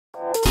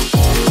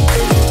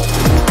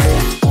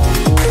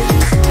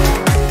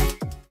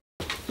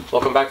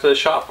Welcome back to the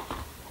shop.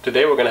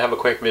 Today we're going to have a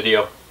quick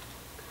video.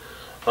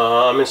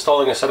 I'm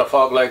installing a set of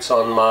fog lights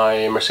on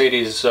my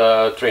Mercedes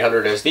 300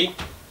 SD,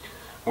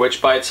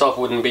 which by itself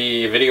wouldn't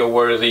be video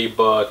worthy,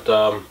 but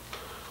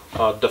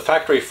the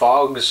factory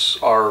fogs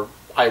are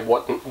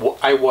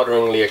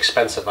eye-wateringly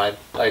expensive. I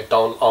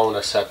don't own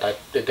a set.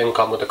 It didn't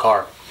come with the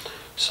car,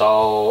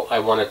 so I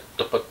wanted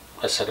to put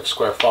a set of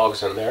square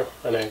fogs in there,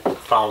 and I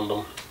found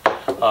them.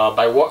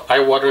 By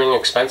eye-watering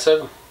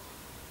expensive,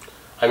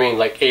 I mean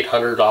like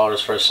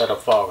 $800 for a set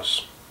of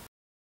fogs.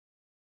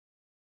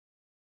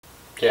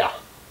 Yeah.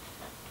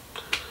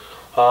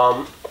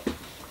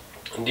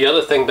 The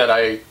other thing that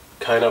I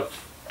kind of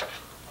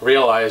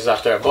realized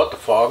after I bought the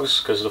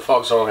fogs, because the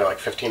fogs are only like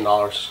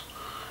 $15,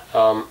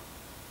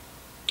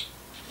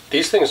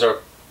 these things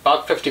are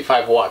about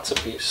 55 watts a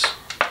piece,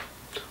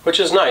 which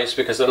is nice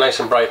because they're nice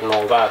and bright and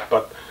all that,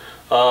 but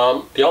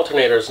the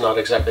alternator is not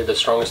exactly the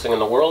strongest thing in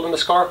the world in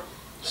this car.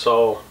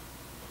 So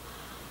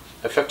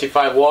at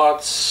 55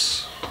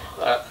 watts,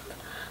 I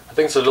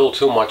think it's a little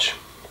too much.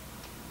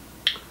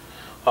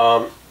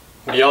 The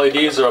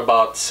LEDs are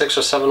about 6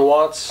 or 7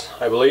 watts,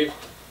 I believe.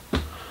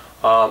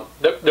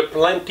 They're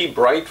plenty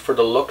bright for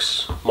the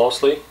looks,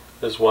 mostly,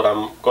 is what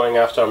I'm going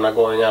after. I'm not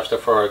going after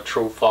for a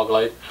true fog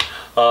light.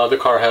 The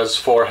car has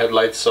 4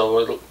 headlights,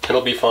 so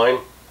it'll be fine.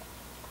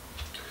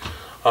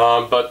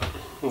 But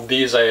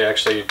these I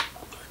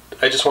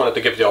just wanted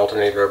to give the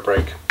alternator a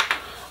break.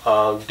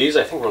 These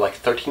I think were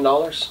like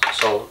 $13,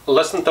 so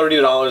less than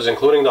 $30,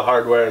 including the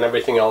hardware and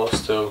everything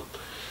else to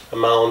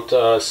mount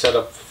a set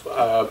of,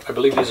 I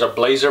believe these are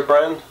Blazer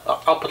brand.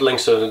 I'll put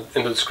links in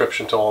the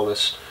description to all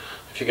this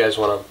if you guys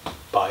want to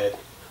buy it.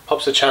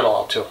 Helps the channel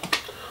out too.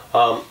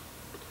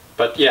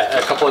 But yeah,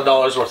 a couple of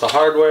dollars worth of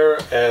hardware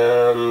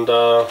and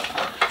a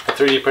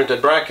 3D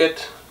printed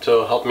bracket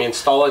to help me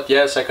install it.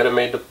 Yes, I could have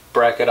made the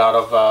bracket out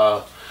of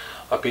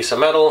a piece of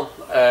metal.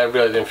 I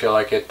really didn't feel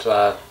like it.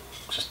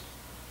 Just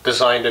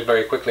designed it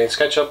very quickly in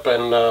SketchUp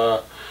and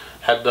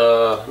had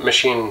the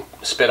machine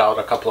spit out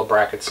a couple of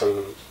brackets,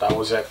 and that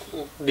was it.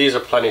 These are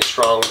plenty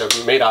strong.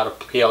 They're made out of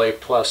PLA+.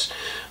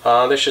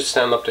 They should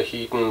stand up to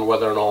heat and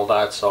weather and all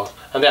that. So,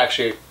 and they're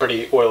actually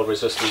pretty oil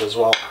resistant as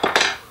well.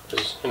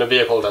 Because in a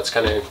vehicle, that's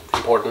kind of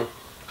important.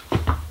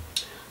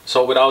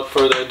 So without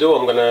further ado,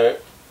 I'm going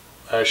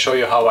to show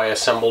you how I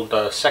assembled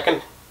the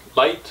second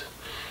light,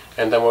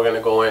 and then we're going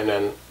to go in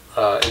and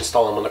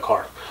install them on the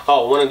car.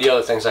 Oh, one of the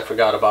other things I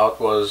forgot about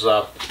was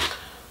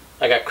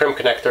I got crimp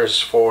connectors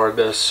for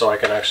this, so I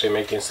can actually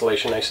make the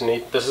installation nice and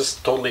neat. This is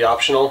totally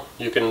optional.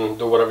 You can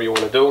do whatever you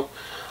want to do.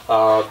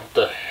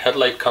 The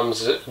headlight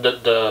comes,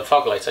 the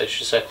fog lights I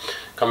should say,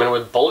 come in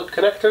with bullet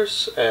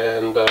connectors,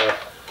 and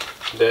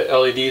the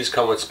LEDs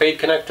come with spade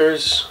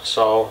connectors.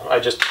 So I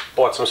just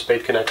bought some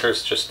spade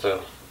connectors just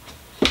to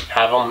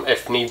have them.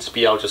 If needs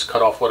be, I'll just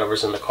cut off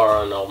whatever's in the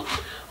car and I'll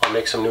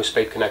make some new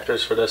spade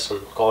connectors for this and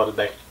call it a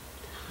day.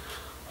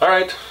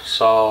 Alright,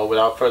 so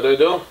without further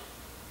ado,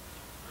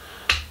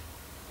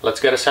 let's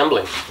get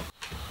assembling.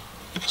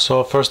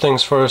 So first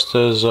things first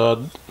is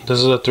this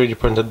is a 3D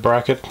printed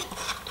bracket.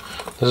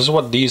 This is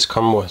what these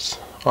come with.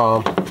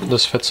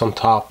 This fits on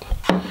top,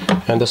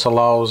 and this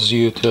allows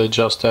you to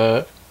adjust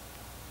the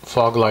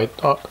fog light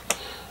up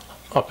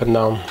and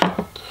down.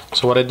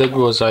 So what I did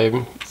was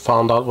I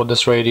found out what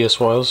this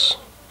radius was,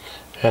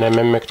 and I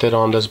mimicked it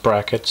on this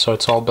bracket, so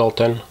it's all built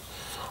in.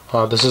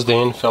 This is the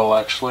infill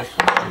actually.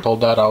 I haven't pulled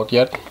that out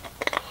yet.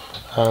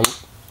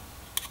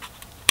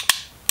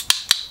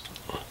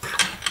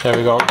 There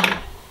we go.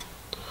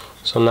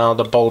 So now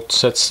the bolt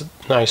sits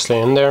nicely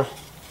in there,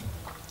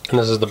 and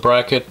this is the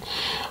bracket.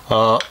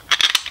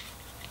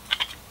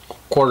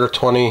 Quarter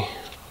 20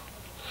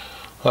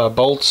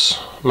 bolts,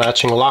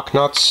 matching lock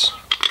nuts.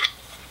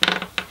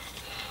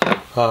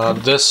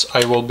 This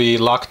I will be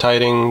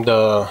Loctiting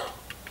the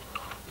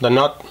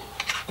nut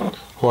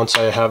once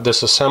I have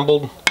this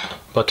assembled,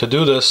 but to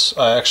do this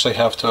I actually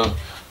have to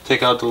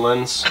take out the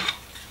lens,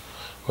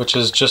 which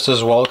is just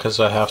as well because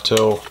I have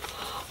to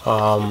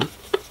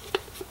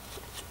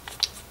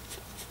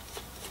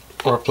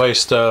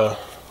replace the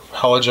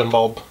halogen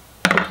bulb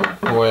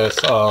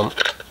with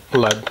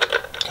LED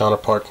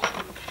counterpart.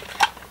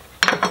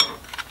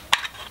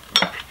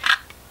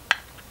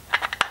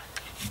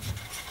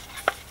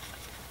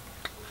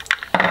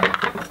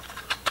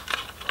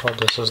 Well,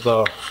 this is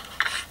the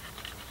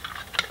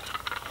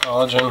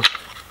halogen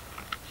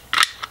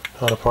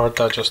counterpart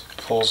that just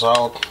pulls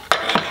out,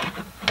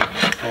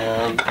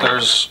 and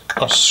there's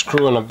a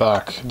screw in the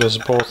back. This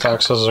both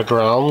acts as a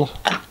ground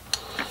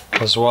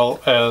as well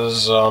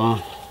as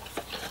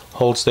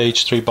holds the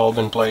H3 bulb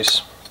in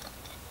place.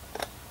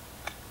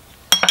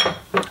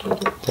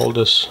 Pull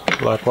this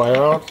black wire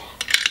out.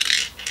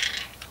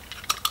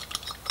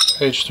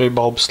 H3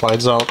 bulb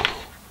slides out,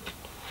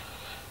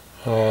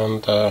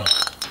 and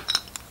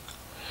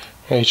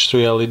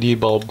H3 LED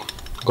bulb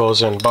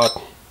goes in, but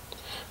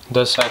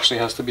this actually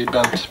has to be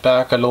bent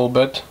back a little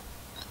bit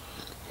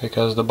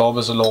because the bulb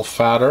is a little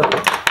fatter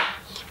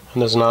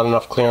and there's not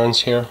enough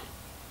clearance here.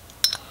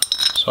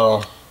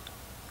 So a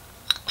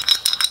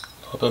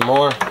little bit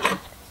more,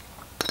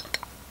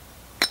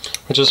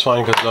 which is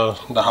fine because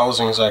the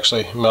housing is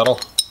actually metal.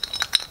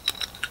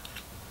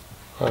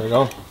 There we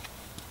go.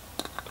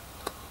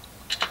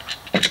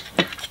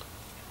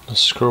 The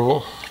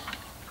screw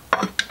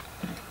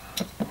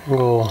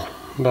go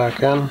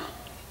back in.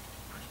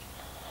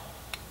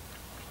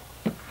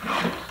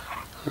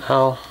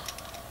 Now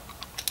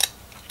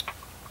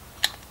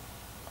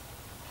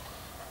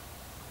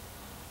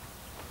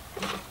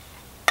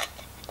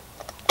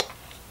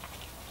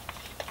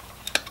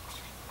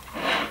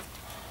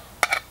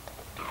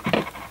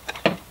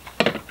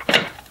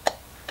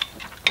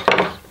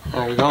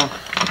there we go.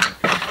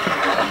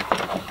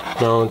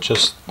 Now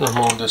just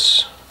remove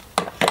this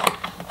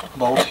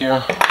bolt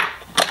here.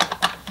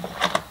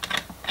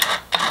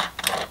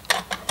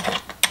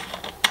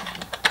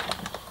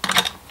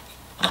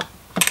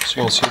 So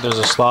you can see there's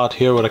a slot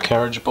here with a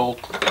carriage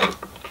bolt.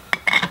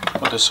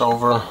 Put this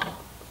over.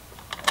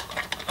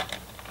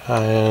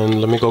 And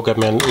let me go get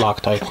my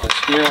Loctite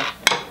here.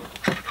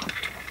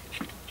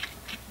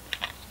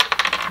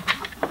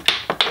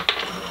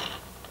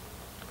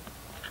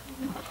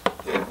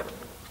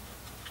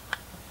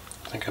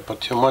 I think I put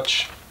too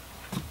much.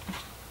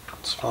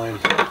 It's fine.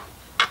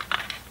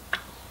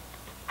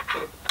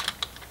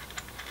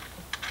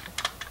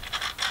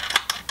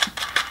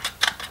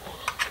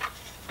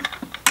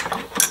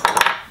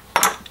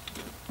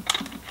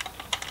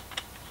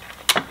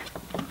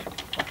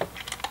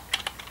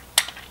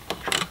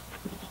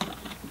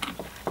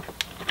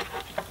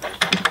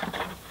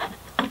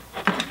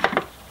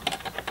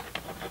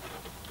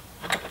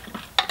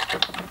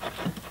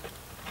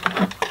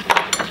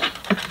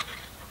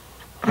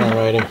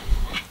 Alrighty,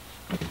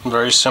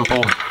 very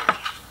simple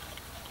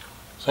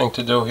thing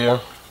to do here,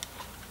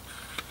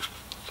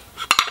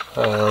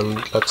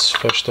 and let's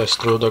fish this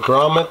through the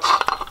grommet.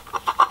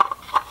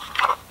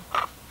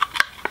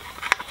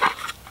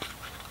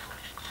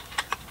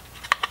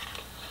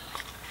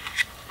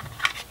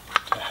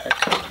 What the heck?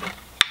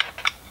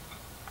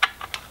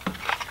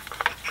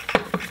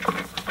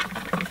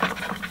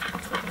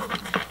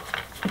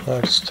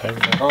 Let's take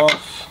that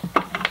off.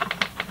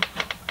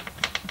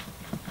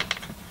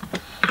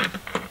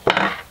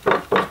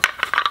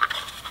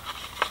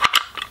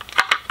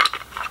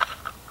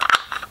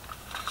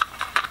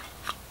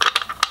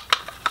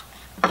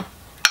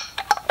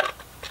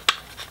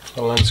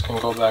 The lens can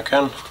go back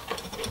in.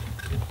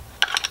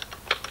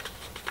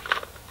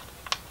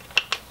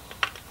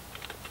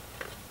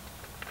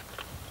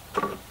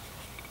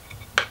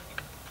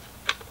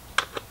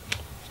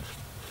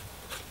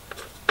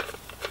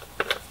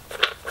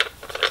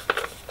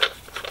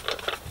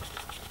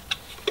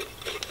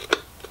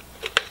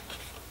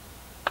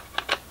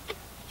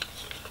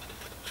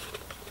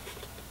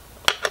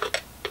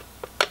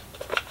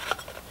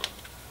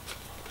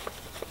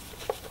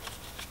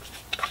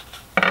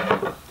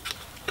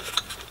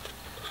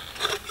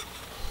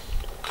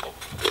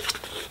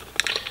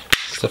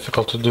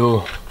 Difficult to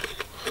do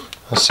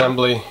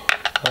assembly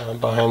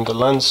behind the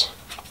lens.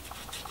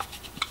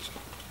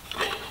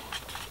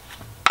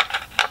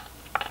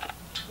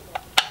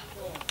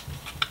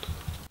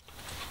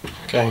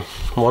 Okay,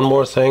 one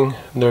more thing.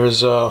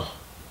 There's a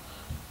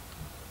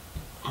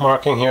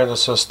marking here that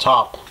says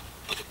top,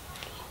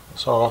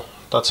 so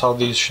that's how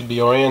these should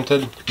be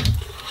oriented.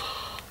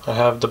 I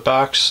have the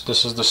backs.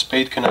 This is the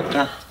spade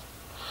connector.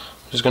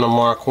 I'm just going to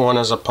mark one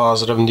as a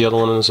positive and the other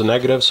one as a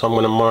negative, so I'm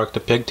going to mark the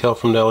pigtail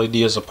from the LED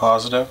as a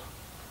positive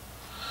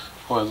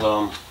with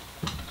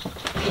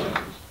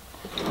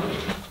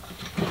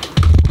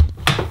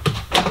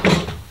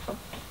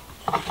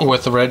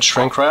the red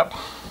shrink wrap.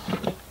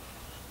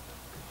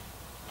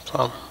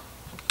 So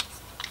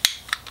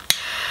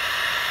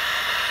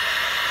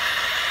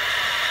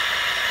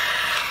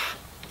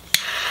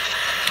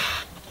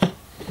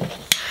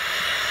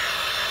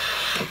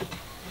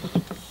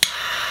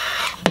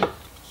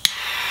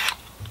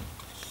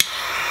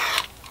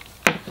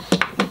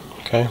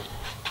okay.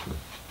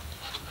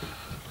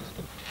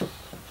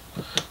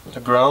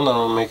 The ground, I'm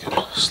going to make it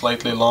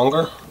slightly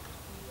longer.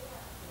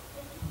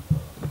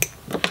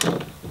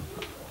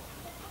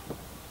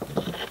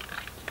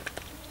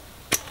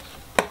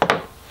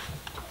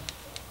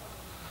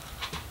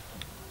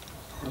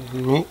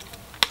 Meat.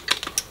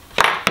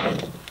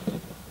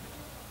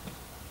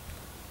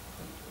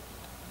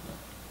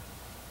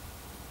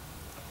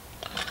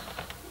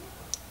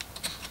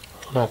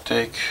 I'm going to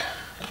take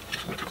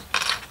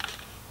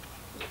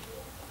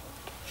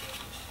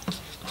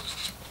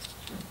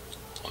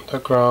the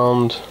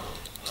ground,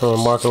 I'm going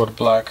to mark it with a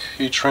black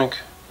heat shrink.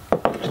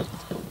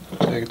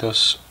 Take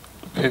this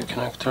pin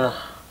connector,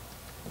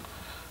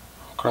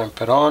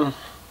 crimp it on.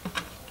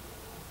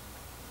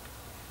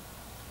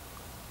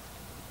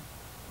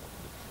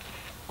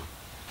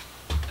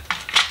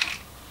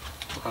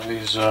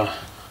 These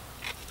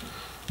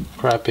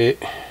crappy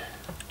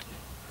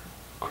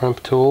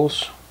crimp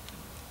tools,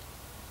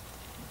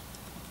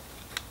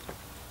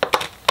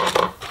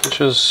 which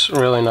is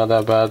really not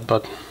that bad,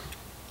 but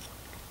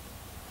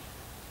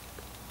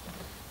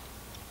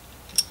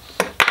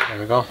there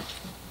we go.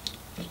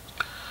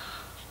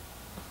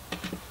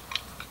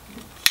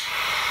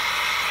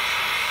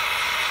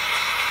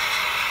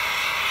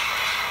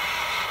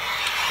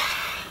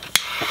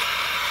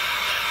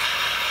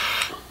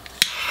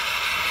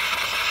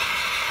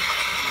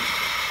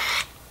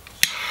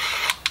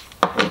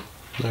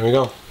 There we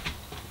go.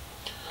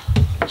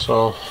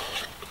 So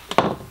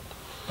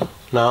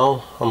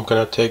now I'm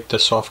gonna take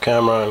this off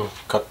camera and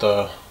cut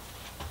the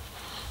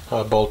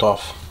bolt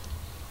off.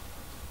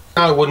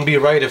 Now it wouldn't be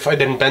right if I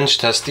didn't bench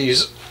test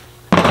these.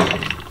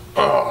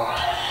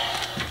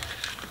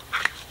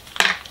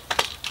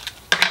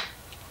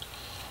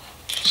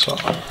 So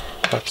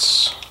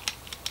let's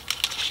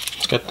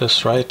get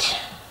this right.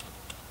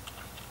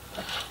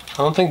 I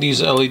don't think these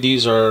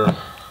LEDs are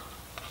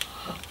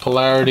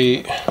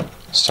polarity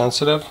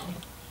sensitive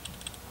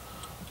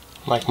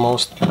like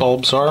most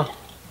bulbs are,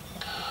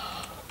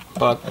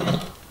 but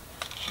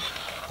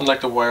I'd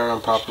like to wire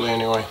them properly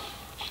anyway.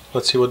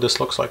 Let's see what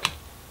this looks like.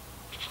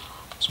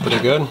 It's pretty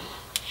good.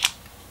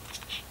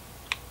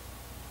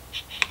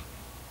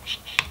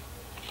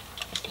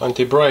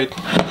 Plenty bright.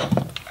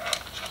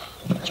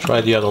 Let's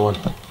try the other one.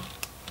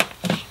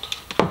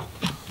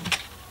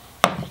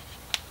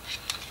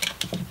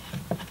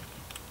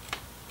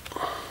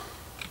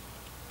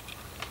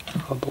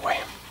 Oh boy.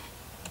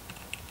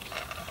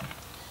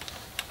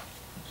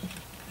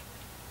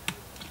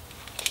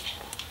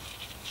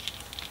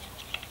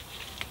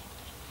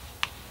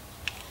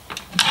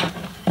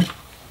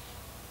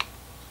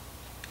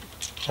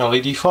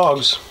 LED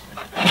fogs.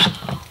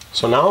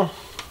 So now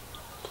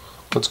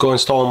let's go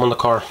install them on the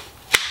car.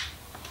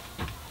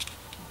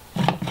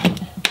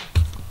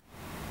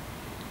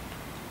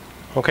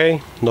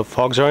 Okay, the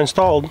fogs are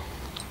installed.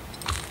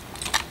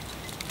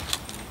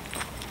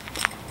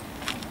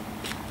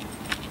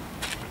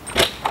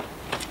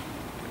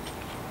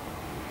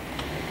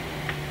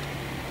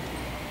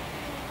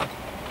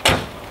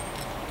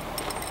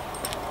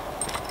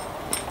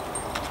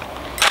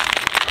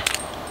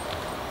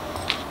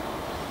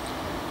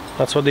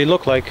 That's what they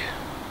look like.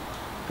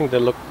 I think they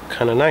look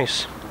kind of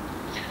nice.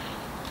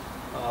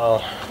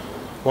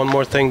 One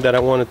more thing that I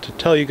wanted to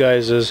tell you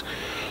guys is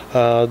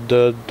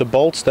the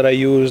bolts that I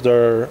used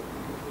are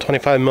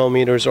 25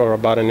 millimeters or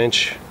about an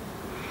inch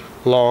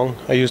long.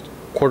 I used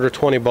quarter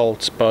 20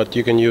 bolts, but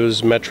you can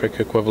use metric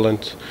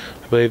equivalent.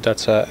 I believe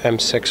that's a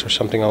M6 or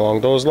something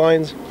along those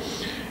lines.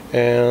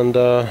 And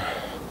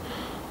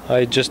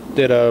I just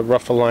did a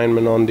rough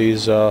alignment on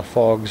these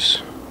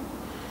fogs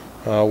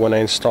when I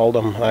installed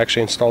them. I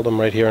actually installed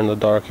them right here in the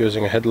dark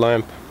using a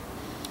headlamp.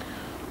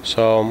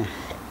 So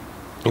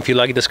if you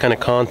like this kind of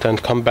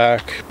content, come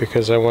back,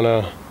 because I want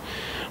to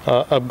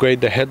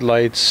upgrade the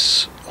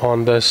headlights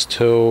on this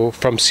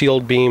from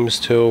sealed beams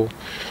to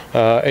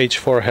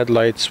H4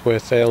 headlights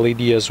with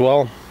LED as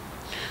well.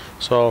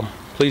 So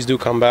please do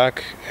come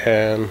back,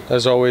 and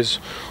as always,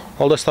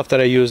 all the stuff that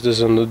I used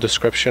is in the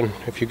description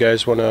if you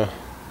guys want to,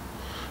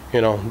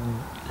 you know,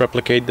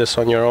 replicate this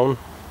on your own.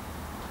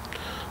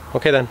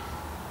 Okay then,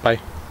 bye.